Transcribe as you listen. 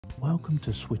Welcome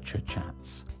to Switcher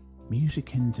Chats,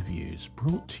 music interviews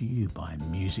brought to you by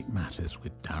Music Matters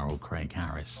with Darrell Craig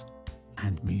Harris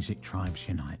and Music Tribes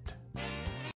Unite.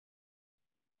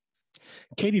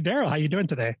 Katie Daryl, how you doing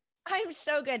today? I'm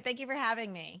so good. Thank you for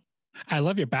having me. I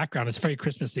love your background. It's very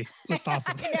Christmassy. Looks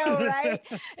awesome. I know, right?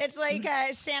 It's like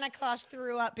Santa Claus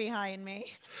threw up behind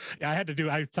me. Yeah,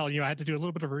 I was telling you, I had to do a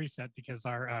little bit of a reset because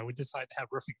we decided to have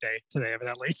roofing day today,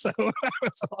 evidently. So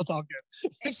it's all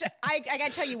good. I got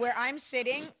to tell you, where I'm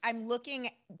sitting, I'm looking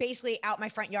basically out my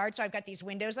front yard. So I've got these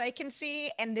windows I can see.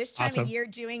 And this time of year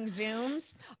doing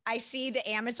Zooms, I see the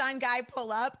Amazon guy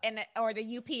pull up or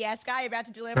the UPS guy about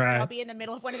to deliver. Right. And I'll be in the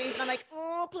middle of one of these. And I'm like,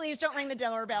 oh, please don't ring the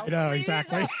doorbell. I know, please.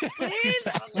 exactly. Please.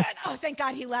 Exactly. Oh, thank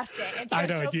God he left it.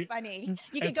 It's so funny.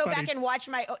 You can go back and watch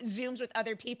my Zooms with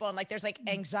other people, and like there's like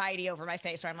anxiety over my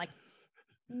face where I'm like,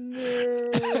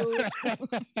 no.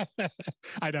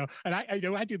 I know, and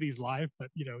I do these live,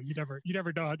 but you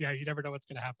never know. Yeah, you never know what's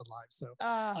going to happen live. So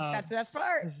that's the best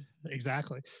part.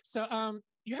 Exactly. So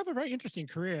you have a very interesting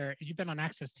career. You've been on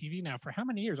AXStv now for how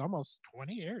many years? Almost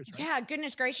 20 years, right? Yeah,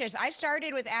 goodness gracious. I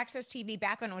started with AXStv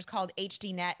back when it was called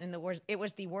HDNet, and it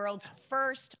was the world's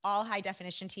first all high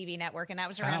definition TV network. And that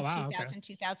was around 2000,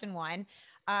 2001.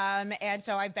 And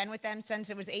so I've been with them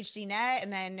since it was HDNet,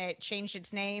 and then it changed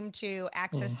its name to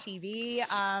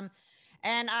AXStv.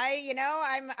 And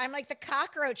I'm like the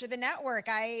cockroach of the network.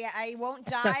 I won't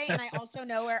die. And I also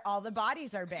know where all the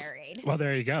bodies are buried. Well,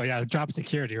 there you go. Yeah. Job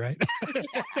security, right?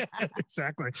 Yeah.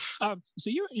 Exactly. So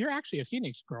you're actually a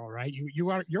Phoenix girl, right?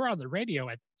 You're on the radio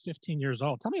at 15 years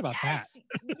old. Tell me about that.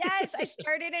 Yes. I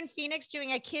started in Phoenix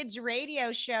doing a kids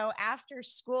radio show after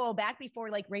school, back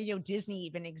before like Radio Disney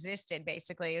even existed.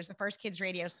 Basically, it was the first kids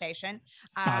radio station.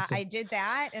 Awesome. I did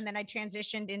that. And then I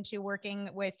transitioned into working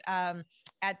with,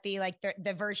 at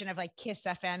the version of like Kiss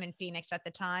FM in Phoenix at the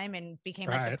time, and became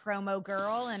like the promo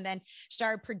girl, and then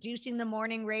started producing the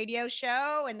morning radio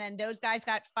show. And then those guys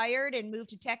got fired and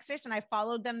moved to Texas, and I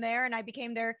followed them there, and I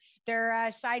became their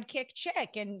sidekick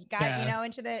chick, and got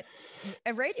into the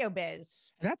radio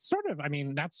biz. That's sort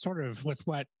of with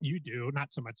what you do.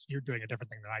 Not so much you're doing a different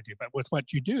thing than I do, but with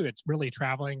what you do, it's really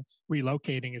traveling,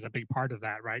 relocating is a big part of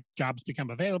that, right? Jobs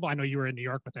become available. I know you were in New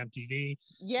York with MTV.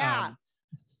 Yeah.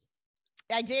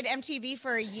 I did MTV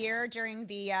for a year during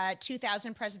the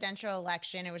 2000 presidential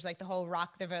election. It was like the whole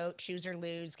rock the vote, choose or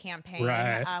lose campaign,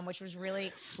 which was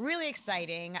really, really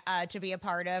exciting to be a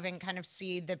part of and kind of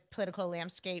see the political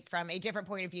landscape from a different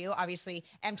point of view. Obviously,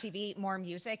 MTV, more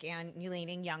music and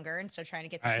leaning younger. And so trying to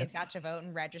get the kids out to vote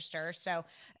and register. So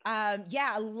a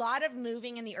lot of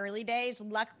moving in the early days.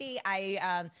 Luckily,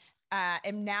 I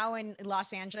am now in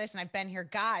Los Angeles, and I've been here,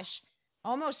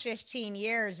 almost 15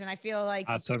 years, and I feel like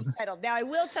awesome. Settled. Now, I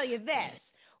will tell you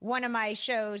this. One of my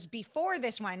shows before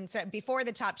this one, so before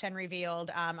the top 10 revealed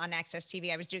on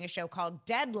AXStv, I was doing a show called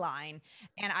Deadline,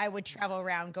 and I would travel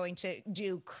around going to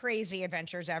do crazy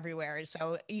adventures everywhere.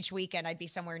 So each weekend I'd be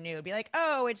somewhere new. It'd be like,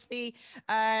 oh, it's the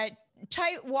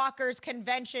Tight Walkers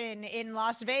convention in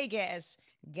Las Vegas.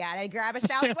 Gotta grab a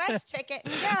Southwest ticket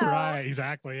and go. Right,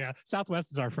 exactly. Yeah,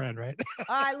 Southwest is our friend, right?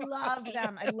 I love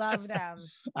them.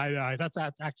 I know. That's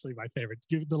actually my favorite.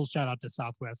 Give a little shout out to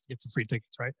Southwest to get some free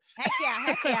tickets, right?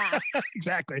 Heck yeah.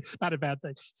 Exactly. Not a bad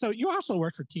thing. So you also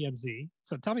worked for TMZ.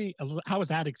 So tell me how was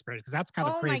that experience? Because that's kind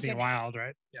of crazy and wild,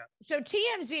 right? Yeah. So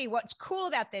TMZ, what's cool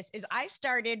about this is I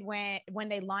started when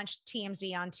they launched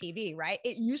TMZ on TV, right?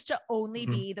 It used to only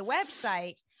be the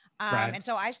website. And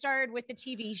so I started with the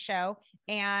TV show,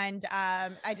 and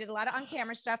I did a lot of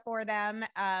on-camera stuff for them,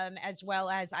 as well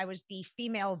as I was the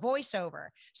female voiceover.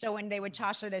 So when they would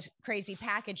toss her this crazy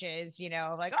packages,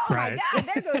 like, oh my God,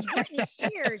 there goes Britney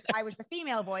Spears. I was the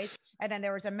female voice, and then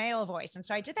there was a male voice. And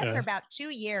so I did that for about 2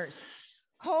 years.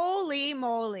 Holy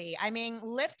moly. I mean,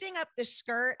 lifting up the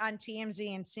skirt on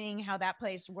TMZ and seeing how that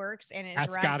place works and is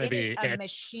run, it is a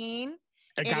machine.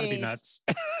 It gotta be nuts.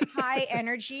 High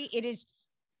energy. It is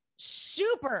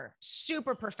super,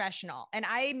 super professional. And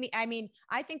I mean,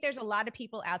 I think there's a lot of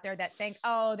people out there that think,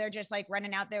 oh, they're just like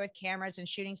running out there with cameras and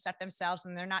shooting stuff themselves,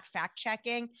 and they're not fact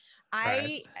checking.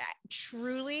 I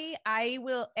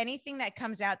will, anything that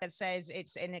comes out that says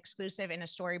it's an exclusive in a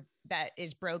story that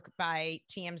is broke by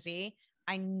TMZ,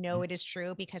 I know it is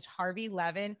true, because Harvey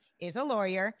Levin is a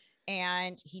lawyer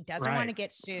and he doesn't want to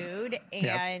get sued.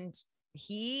 And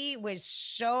he was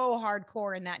so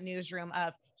hardcore in that newsroom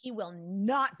of, he will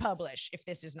not publish if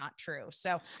this is not true.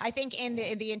 So I think in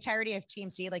the entirety of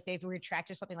TMZ, like they've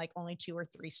retracted something like only 2 or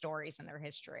 3 stories in their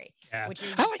history. Yeah, which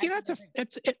is,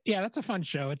 that's a fun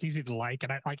show. It's easy to like,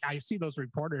 and I see those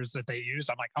reporters that they use.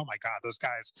 I'm like, oh my god, those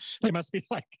guys, they must be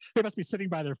sitting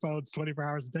by their phones 24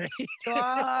 hours a day. Oh,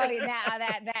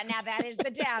 now that is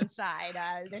the downside.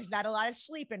 There's not a lot of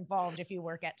sleep involved if you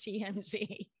work at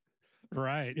TMZ.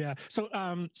 Right. Yeah. So,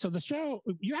 so the show,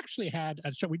 you actually had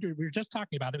a show. We were just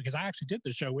talking about it because I actually did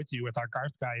the show with you with our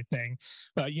Garth guy thing.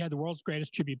 But you had the world's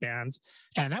greatest tribute bands,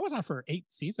 and that was on for 8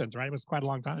 seasons, right? It was quite a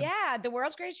long time. Yeah, the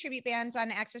world's greatest tribute bands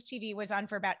on AXStv was on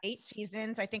for about 8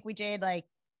 seasons. I think we did like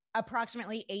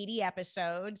approximately 80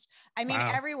 episodes. I mean,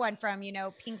 wow. Everyone from,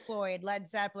 Pink Floyd, Led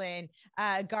Zeppelin,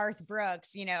 Garth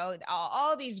Brooks,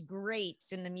 all these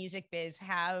greats in the music biz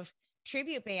have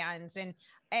tribute bands. And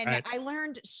right. I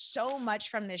learned so much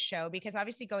from this show because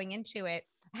obviously going into it,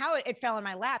 how it fell in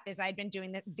my lap is I'd been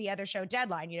doing the other show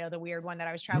Deadline, the weird one that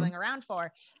I was traveling around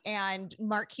for. And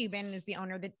Mark Cuban is the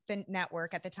owner of the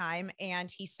network at the time.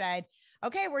 And he said,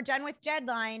 okay, we're done with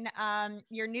Deadline.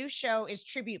 Your new show is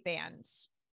tribute bands.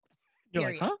 You're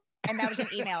like, huh? And that was an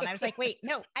email. And I was like, wait,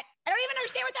 no, I don't even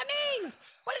understand what that means.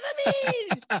 What does it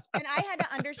mean? And I had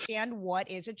to understand what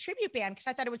is a tribute band because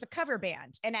I thought it was a cover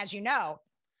band. And as you know,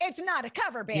 it's not a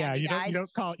cover band. Yeah, you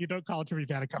don't call a tribute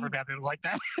band a cover band. They don't like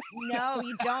that. No,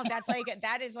 you don't. That's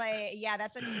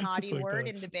a naughty word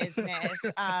in the business.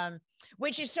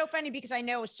 Which is so funny because I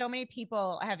know so many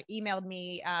people have emailed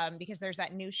me because there's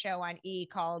that new show on E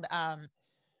called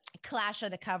Clash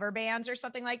of the Cover Bands or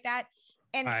something like that.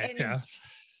 And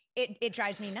it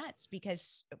drives me nuts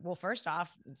because, well, first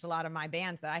off, it's a lot of my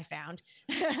bands that I found.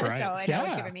 Right. So I know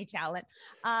it's giving me talent.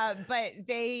 But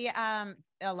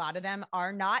a lot of them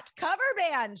are not cover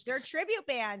bands. They're tribute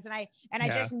bands. And I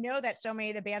just know that so many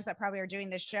of the bands that probably are doing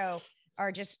this show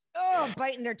are just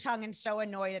biting their tongue and so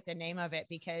annoyed at the name of it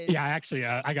because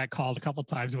I got called a couple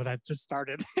times when I just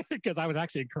started because I was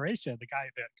actually in Croatia. The guy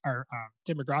that our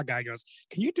Tim McGraw guy goes,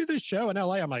 "Can you do this show in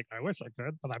LA?" I'm like, I wish I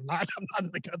could, but I'm not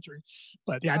in the country.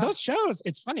 But yeah, those shows,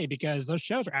 it's funny because those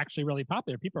shows are actually really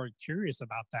popular. People are curious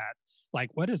about that.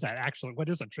 Like, what is that actually? What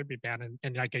is a tribute band?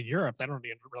 And like in Europe, they don't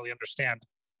even really understand,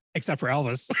 except for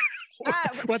Elvis.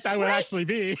 What that would actually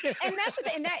be. And that's the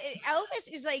thing. And that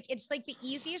Elvis is like, it's like the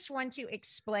easiest one to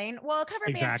explain. Well, a cover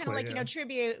band is kind of like,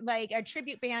 tribute, like a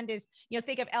tribute band is,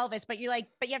 think of Elvis, but you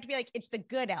have to be like, it's the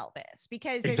good Elvis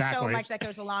because there's so much that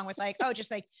goes along with like,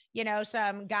 just like,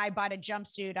 some guy bought a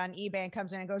jumpsuit on eBay and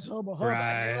comes in and goes, hubba, hubba.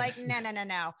 Right. You're like,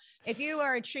 no. If you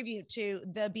are a tribute to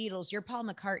the Beatles, your Paul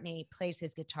McCartney plays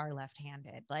his guitar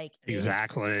left-handed. Like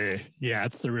exactly. Yeah,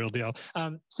 it's the real deal.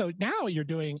 So now you're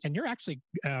doing, and you're actually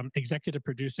executive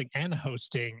producing and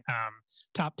hosting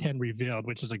Top 10 Revealed,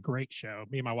 which is a great show.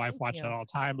 Me and my wife watch it all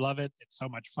the time. Love it. It's so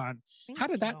much fun. How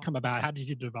did that come about? How did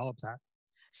you develop that?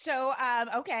 So,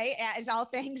 as all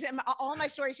things, all my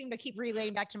stories seem to keep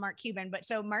relating back to Mark Cuban. But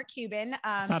so Mark Cuban,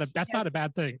 that's not a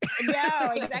bad thing.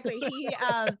 No, exactly. He,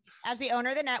 as the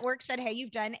owner of the network, said, "Hey,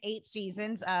 you've done 8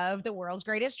 seasons of the world's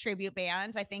greatest tribute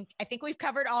bands. I think we've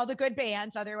covered all the good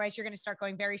bands. Otherwise, you're going to start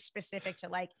going very specific to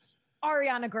like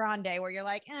Ariana Grande, where you're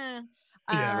like,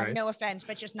 no offense,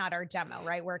 but just not our demo,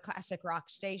 right? We're a classic rock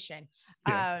station."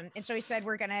 And so he said,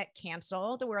 "We're going to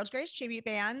cancel the world's greatest tribute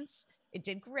bands. It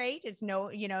did great. It's no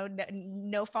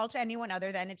fault to anyone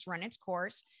other than it's run its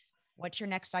course. What's your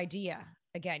next idea?"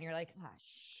 Again, you're like,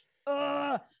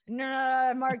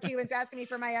 no, Mark Cuban's asking me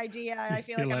for my idea. I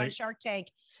feel like I'm on Shark Tank.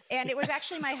 And it was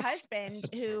actually my husband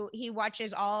who he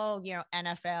watches all,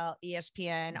 NFL,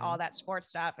 ESPN, all that sports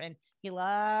stuff. And he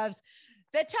loves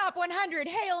the top 100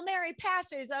 Hail Mary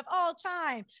passes of all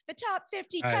time, the top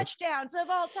 50 touchdowns of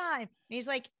all time. And he's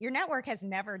like, your network has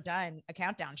never done a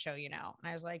countdown show, And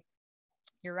I was like,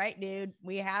 you're right, dude.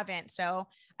 We haven't. So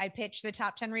I pitched the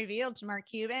Top 10 Revealed to Mark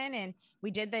Cuban and we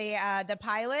did the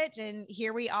pilot and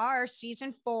here we are,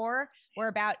 season 4. We're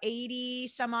about 80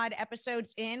 some odd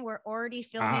episodes in. We're already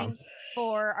filming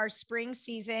for our spring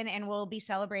season and we'll be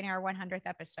celebrating our 100th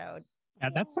episode. Yeah,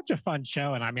 that's such a fun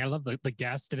show. And I mean, I love the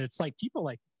guests and it's like people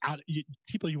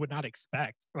you would not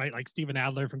expect, right? Like Steven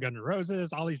Adler from Guns N'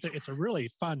 Roses, all these, it's a really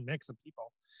fun mix of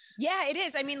people. Yeah, it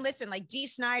is. I mean, listen, like Dee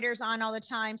Snider's on all the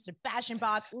time. Sebastian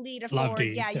Bach, Lita Ford.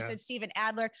 Yeah, you said Steven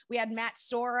Adler. We had Matt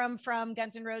Sorum from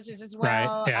Guns N' Roses as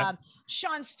well. Right,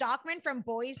 Sean Stockman from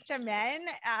Boys to Men,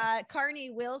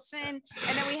 Carney Wilson.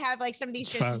 And then we have like some of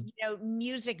these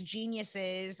music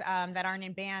geniuses that aren't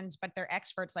in bands, but they're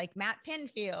experts like Matt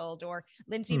Pinfield or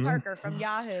Lindsey Parker from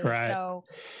Yahoo. Right. So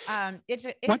it's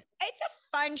a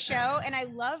fun show. And I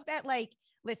love that like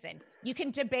listen, you can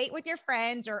debate with your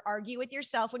friends or argue with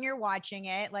yourself when you're watching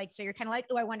it. Like, so you're kind of like,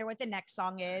 oh, I wonder what the next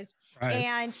song is. Right.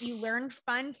 And you learn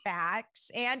fun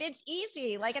facts and it's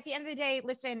easy. Like at the end of the day,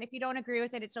 listen, if you don't agree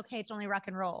with it, it's okay. It's only rock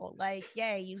and roll. Like,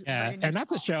 yay. And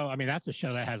that's a show. I mean, that's a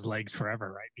show that has legs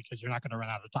forever, right? Because you're not going to run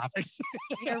out of topics.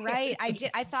 You're right.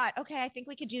 I thought, okay, I think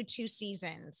we could do 2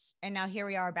 seasons. And now here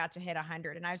we are about to hit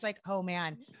 100. And I was like, oh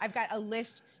man, I've got a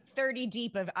list 30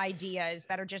 deep of ideas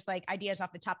that are just like ideas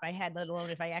off the top of my head, let alone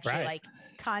if I actually like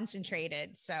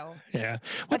concentrated. So yeah,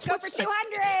 let's go for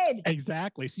 200.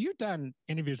 Exactly. So you've done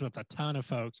interviews with a ton of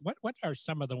folks. What are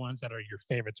some of the ones that are your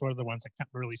favorites? What are the ones that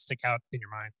really stick out in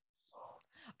your mind?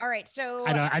 All right. So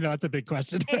I know it's a big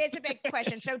question. It is a big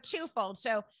question. So twofold.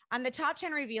 So on the top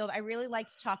 10 revealed, I really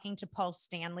liked talking to Paul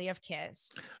Stanley of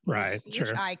Kiss. Right. He's a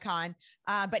huge icon.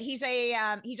 But he's a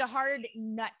hard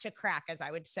nut to crack, as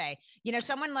I would say. You know,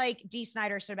 someone like Dee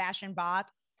Snider, Sebastian Bach,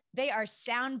 they are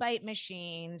soundbite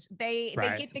machines. They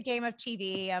get the game of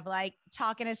TV of like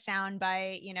talking a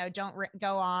soundbite, you know, don't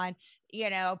go on, you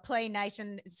know, play nice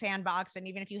in the sandbox. And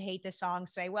even if you hate the song,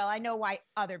 say, well, I know why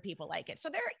other people like it. So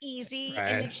they're easy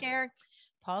in the chair.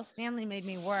 Paul Stanley made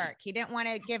me work. He didn't want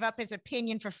to give up his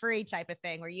opinion for free type of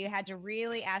thing where you had to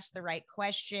really ask the right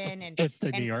question. It's the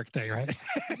New York thing, right?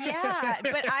 Yeah,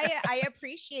 but I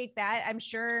appreciate that. I'm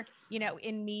sure, you know,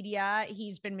 in media,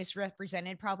 he's been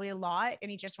misrepresented probably a lot and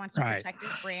he just wants to protect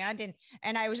his brand.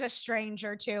 And I was a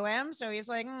stranger to him. So he's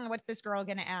like, what's this girl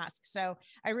going to ask? So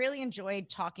I really enjoyed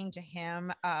talking to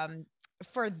him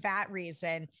for that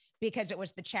reason, because it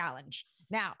was the challenge.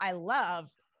 Now I love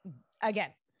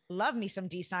me some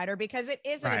Dee Snider because it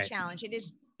isn't a challenge. It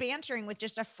is bantering with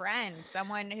just a friend,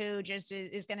 someone who just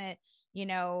is going to, you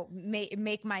know,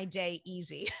 make my day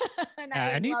easy.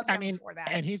 And he's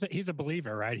a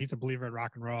believer, right? He's a believer in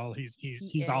rock and roll.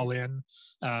 He's all in.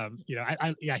 You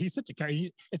know, he's such a character.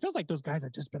 It feels like those guys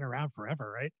have just been around forever,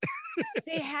 right?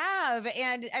 They have.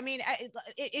 And I mean,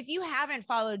 if you haven't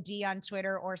followed Dee on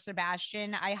Twitter or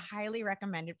Sebastian, I highly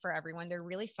recommend it for everyone. They're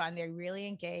really fun. They really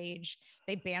engage.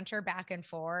 They banter back and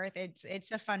forth.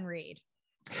 It's a fun read.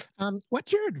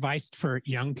 What's your advice for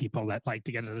young people that like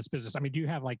to get into this business? I mean, do you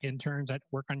have like interns that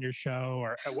work on your show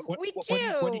or we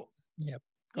do?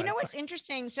 You know what's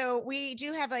interesting? So we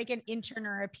do have like an intern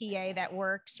or a PA that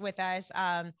works with us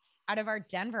out of our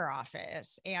Denver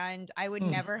office. And I would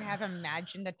never have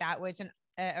imagined that was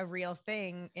a real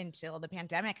thing until the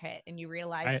pandemic hit and you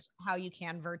realized how you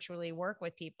can virtually work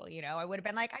with people. You know, I would have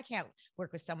been like, I can't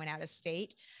work with someone out of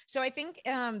state. So I think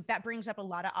that brings up a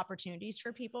lot of opportunities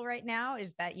for people right now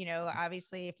is that, you know,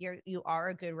 obviously if you are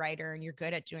a good writer and you're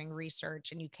good at doing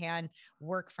research and you can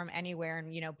work from anywhere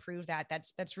and, you know, prove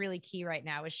that's really key right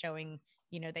now is showing,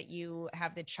 you know, that you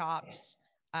have the chops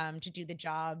to do the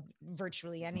job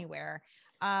virtually anywhere.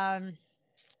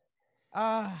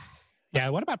 Yeah.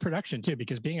 What about production too?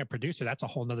 Because being a producer, that's a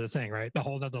whole nother thing, right? The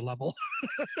whole nother level.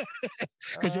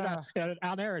 Because you're not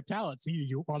on air talent. It's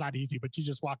easy. Well, not easy, but you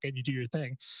just walk in, you do your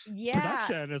thing. Yeah.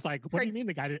 Production is like, what do you mean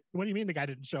the guy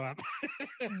didn't show up?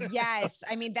 Yes.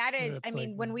 I mean,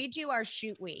 when we do our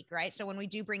shoot week, right? So when we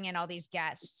do bring in all these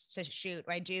guests to shoot,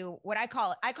 I do what I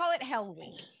call it Hell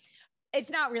Week. It's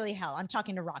not really hell. I'm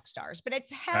talking to rock stars, but it's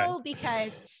hell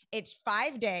because it's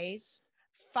 5 days,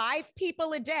 5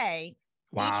 people a day.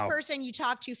 Wow. Each person you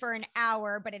talk to for an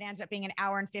hour, but it ends up being an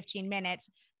hour and 15 minutes.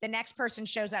 The next person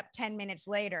shows up 10 minutes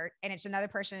later and it's another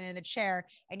person in the chair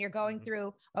and you're going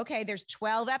through, okay, there's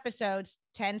 12 episodes,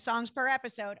 10 songs per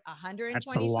episode,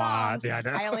 120 songs. Yeah,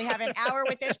 I only have an hour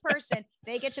with this person.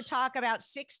 They get to talk about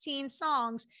 16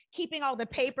 songs, keeping all the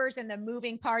papers and the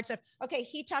moving parts of, okay,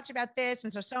 he talked about this.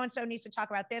 And so-and-so needs to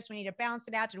talk about this. We need to balance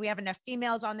it out. Did we have enough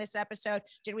females on this episode?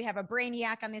 Did we have a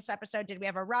brainiac on this episode? Did we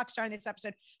have a rock star on this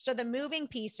episode? So the moving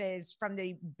pieces from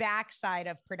the backside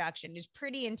of production is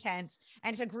pretty intense.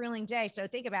 And it's a grueling day. So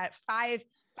think about it,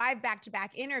 five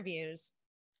back-to-back interviews,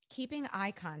 keeping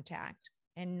eye contact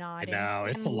and nodding. No,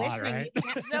 it's and a listening. lot, right? You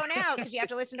can't zone out because you have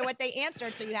to listen to what they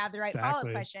answered so you have the right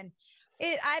follow-up question.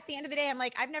 At the end of the day, I'm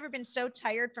like, I've never been so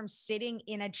tired from sitting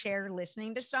in a chair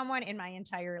listening to someone in my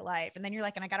entire life. And then you're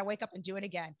like, and I got to wake up and do it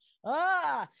again.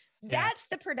 That's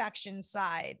the production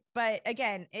side. But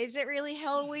again, is it really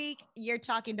Hell Week? You're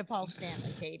talking to Paul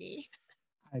Stanley, Katie.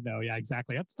 I know. Yeah,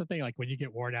 exactly. That's the thing. Like when you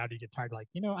get worn out, you get tired, like,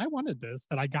 you know, I wanted this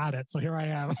and I got it. So here I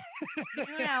am. You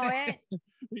know it.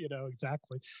 You know,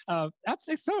 exactly.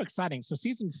 It's so exciting. So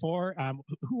season 4,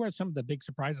 who are some of the big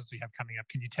surprises we have coming up?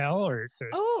 Can you tell or?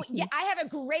 Oh yeah. I have a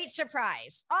great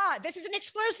surprise. This is an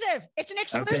exclusive. It's an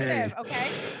exclusive. Okay.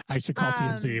 I should call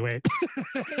TMZ. Wait.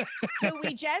 So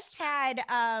we just had,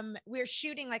 we're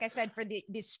shooting, like I said, for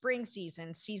the spring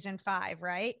season 5,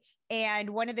 right?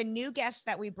 And one of the new guests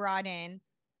that we brought in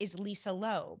is Lisa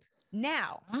Loeb.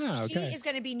 Now, she is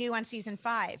going to be new on season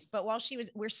 5, but while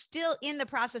we're still in the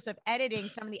process of editing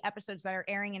some of the episodes that are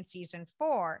airing in season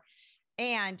 4.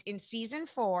 And in season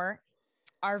 4,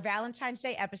 our Valentine's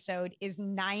Day episode is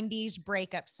 90s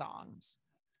breakup songs.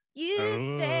 You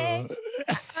say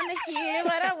I'm to hear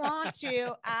what I want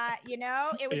to.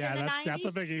 It was in the 90s. That's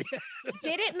a biggie.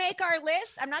 Did it make our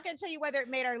list? I'm not going to tell you whether it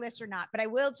made our list or not, but I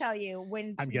will tell you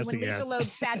when Lisa Loeb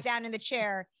sat down in the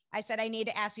chair, I said, I need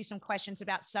to ask you some questions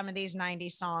about some of these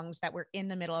 90s songs that we're in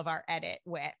the middle of our edit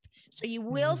with. So you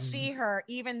will see her,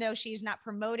 even though she's not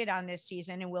promoted on this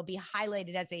season and will be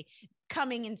highlighted as a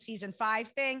coming in season 5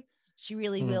 thing. She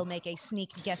really will make a sneak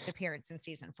guest appearance in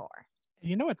season 4.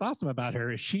 You know what's awesome about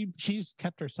her is she's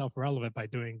kept herself relevant by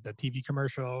doing the TV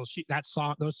commercials.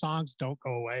 Those songs don't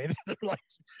go away. They're like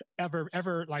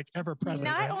ever present.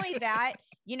 Not only that,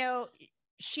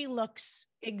 she looks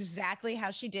exactly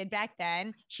how she did back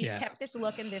then. She's kept this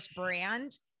look and this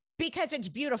brand because it's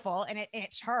beautiful and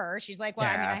it's her. She's like, well,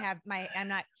 I'm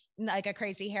not like a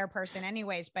crazy hair person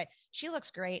anyways, but she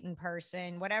looks great in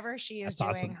person. Whatever she is doing,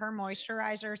 awesome. Her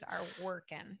moisturizers are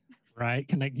working. Right.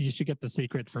 You should get the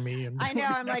secret for me. And I know.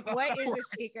 I'm like, what is the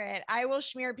secret? I will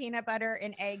smear peanut butter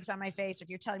and eggs on my face if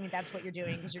you're telling me that's what you're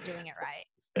doing, because you're doing it right.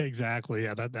 Exactly.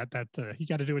 Yeah. That you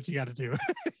got to do what you got to do.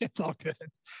 It's all good.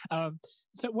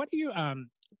 So what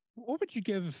would you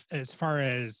give as far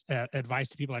as advice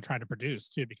to people that are trying to produce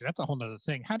too? Because that's a whole nother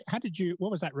thing.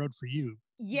 What was that road for you?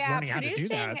 Yeah.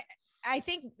 Producing, I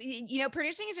think,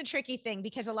 producing is a tricky thing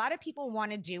because a lot of people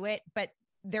want to do it, but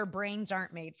their brains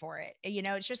aren't made for it.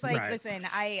 It's just like, listen,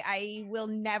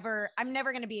 I'm never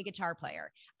going to be a guitar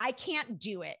player. I can't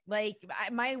do it. Like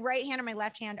my right hand and my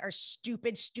left hand are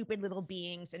stupid little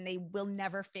beings, and they will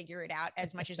never figure it out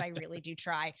as much as I really do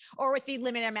try, or with the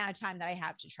limited amount of time that I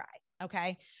have to try.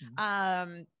 Okay.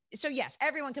 So yes,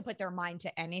 everyone can put their mind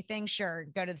to anything. Sure.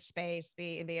 Go to the space,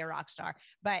 be a rock star,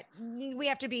 but we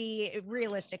have to be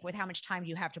realistic with how much time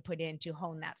you have to put in to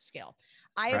hone that skill.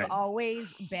 I have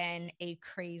always been a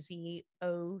crazy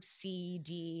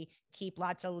OCD, keep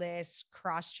lots of lists,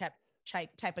 cross-check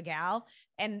type of gal.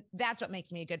 And that's what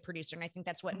makes me a good producer. And I think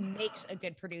that's what makes a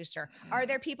good producer. Are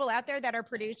there people out there that are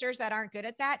producers that aren't good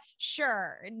at that?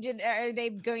 Sure. Are they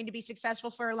going to be successful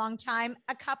for a long time?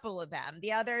 A couple of them.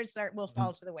 The others will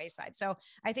fall to the wayside. So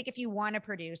I think if you want to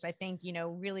produce, I think,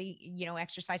 really,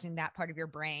 exercising that part of your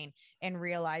brain and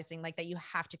realizing like that you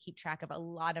have to keep track of a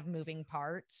lot of moving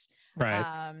parts. Right.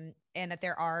 And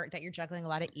that you're juggling a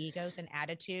lot of egos and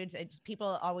attitudes.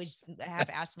 People always have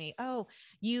asked me, oh,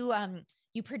 you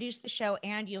produce the show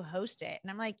and you host it.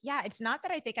 And I'm like, yeah, it's not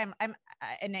that I think I'm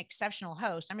an exceptional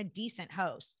host. I'm a decent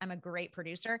host. I'm a great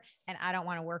producer, and I don't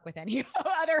want to work with any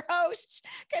other hosts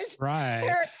because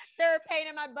they're a pain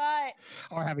in my butt.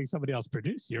 Or having somebody else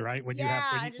produce you, right? When you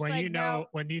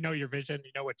know your vision,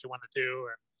 you know what you want to do.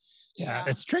 And yeah,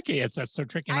 it's tricky. That's so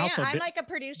tricky. And I'm like a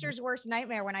producer's worst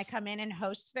nightmare when I come in and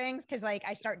host things, because like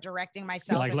I start directing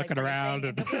myself, like looking around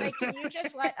and like, can you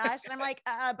just let us? And I'm like,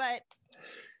 but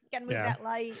you gotta move that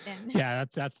light. And yeah,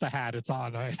 that's the hat. It's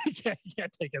on. Right? You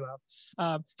can't take it off.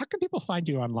 How can people find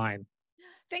you online?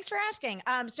 Thanks for asking.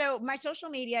 So my social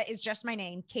media is just my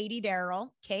name, Katie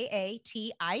Daryl,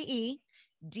 KATIE.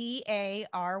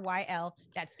 DARYL.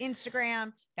 That's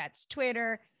Instagram, that's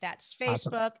Twitter, that's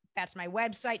Facebook, awesome. That's my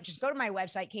website. Just go to my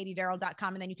website,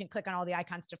 katiedaryl.com, and then you can click on all the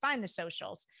icons to find the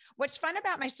socials. What's fun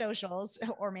about my socials,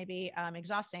 or maybe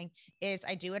exhausting, is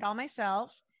I do it all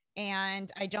myself,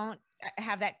 and I don't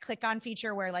have that click on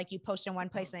feature where like you post in one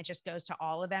place and it just goes to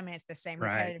all of them and it's the same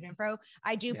repetitive info.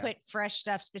 I do put fresh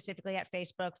stuff specifically at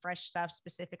Facebook, fresh stuff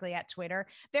specifically at Twitter.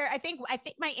 I think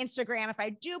my Instagram, if I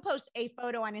do post a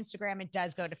photo on Instagram, it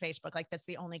does go to Facebook. Like that's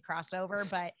the only crossover,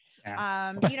 but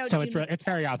so it's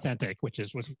very authentic, which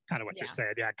is kind of what you're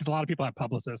saying. Yeah. Cause a lot of people have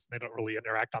publicists and they don't really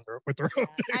interact with their own.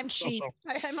 I'm cheap.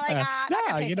 I'm like,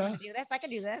 I can do this. I can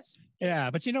do this.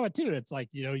 Yeah. But you know what too? It's like,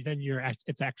 then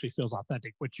it actually feels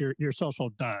authentic, which your social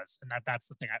does. And that's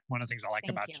the thing. One of the things I like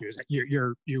about you is that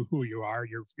you're who you are.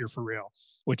 You're for real,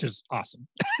 which is awesome.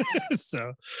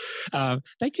 So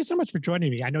thank you so much for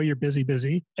joining me. I know you're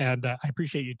busy, and I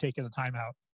appreciate you taking the time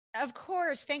out. Of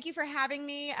course. Thank you for having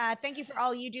me. Thank you for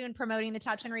all you do in promoting the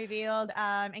Touch Unrevealed,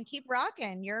 and keep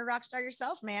rocking. You're a rock star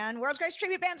yourself, man. World's greatest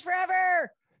tribute bands forever.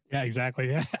 Yeah, exactly.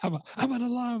 Yeah. I'm an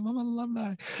alum. I'm an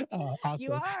alumni. Awesome.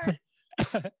 You are.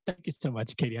 Thank you so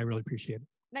much, Katie. I really appreciate it.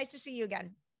 Nice to see you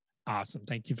again. Awesome.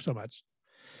 Thank you so much.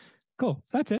 Cool.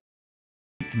 So that's it.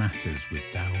 Matters with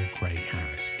Darrell Craig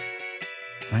Harris.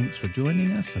 Thanks for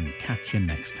joining us, and catch you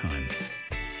next time.